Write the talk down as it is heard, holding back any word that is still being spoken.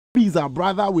he's our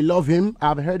brother. We love him.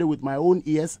 I've heard it with my own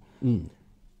ears.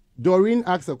 Doreen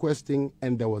asked a question,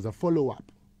 and there was a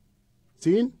follow-up.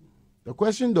 See? The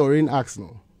question Doreen asked,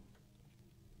 no,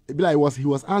 it be like he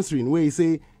was answering where he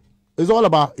say, it's all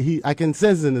about, I can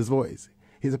sense in his voice.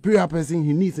 He's a PR person,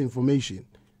 he needs information.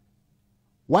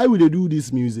 Why would they do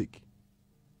this music?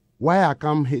 Why I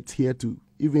come here to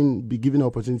even be given an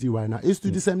opportunity right now is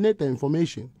to disseminate the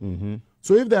information.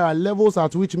 So if there are levels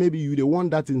at which maybe you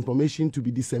want that information to be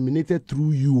disseminated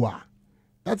through you,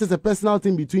 that is a personal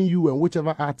thing between you and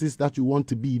whichever artist that you want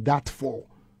to be that for.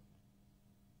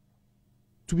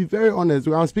 To be very honest,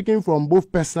 I'm speaking from both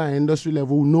personal and industry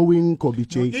level, knowing Kobby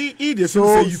Kyei.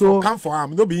 So come for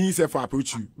him, not be easy for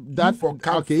approach you.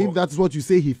 If that's what you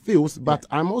say, he feels, but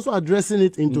I'm also addressing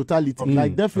it in totality.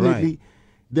 Like definitely,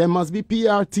 there must be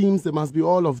PR teams, there must be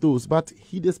all of those. But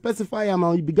he specify,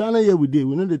 he began here with day.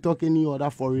 We know they talk any other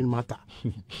foreign matter.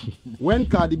 When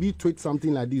Cardi B tweets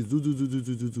something like this,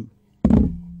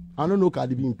 I don't know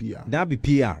Cardi B in PR. That be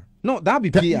PR. No, that be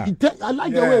PR. I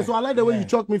like the way. So I like the way you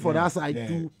chalk me for that side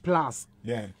too. Plus,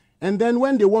 and then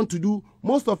when they want to do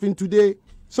most of it today,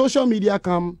 social media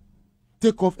come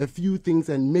take off a few things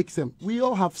and make them. We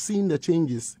all have seen the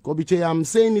changes. Kobby Kyei, I'm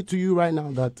saying it to you right now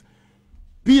that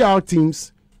PR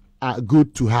teams are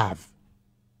good to have.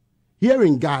 Here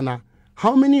in Ghana,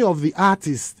 how many of the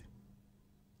artists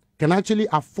can actually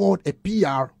afford a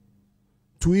PR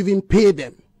to even pay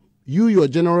them? You're a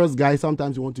generous guy.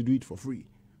 Sometimes you want to do it for free.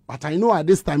 But I know at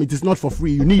this time it is not for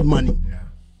free. You need money.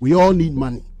 We all need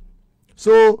money.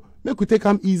 So make we take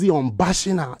them easy on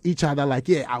bashing each other like,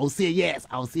 I'll say yes.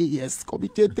 Kobby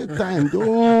Kyei, take time.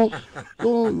 Don't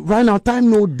right now, time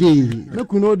no day.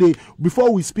 Make we know day. Before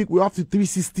we speak, we have to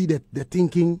 360 the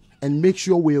thinking and make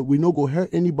sure we not go hurt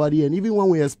anybody. And even when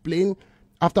we explain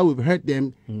after we've hurt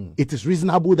them, it is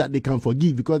reasonable that they can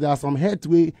forgive, because there are some hurt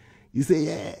way. You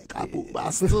say, Kapu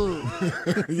bastard.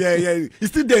 He's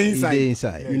still there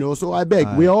inside. You know, so I beg,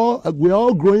 we're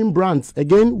all growing brands.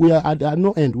 Again, we are at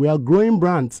no end. We are growing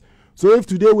brands. So if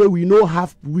today where we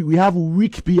have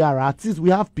weak PR artists,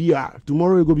 we have PR.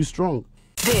 Tomorrow it will be strong.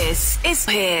 This is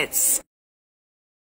Hits.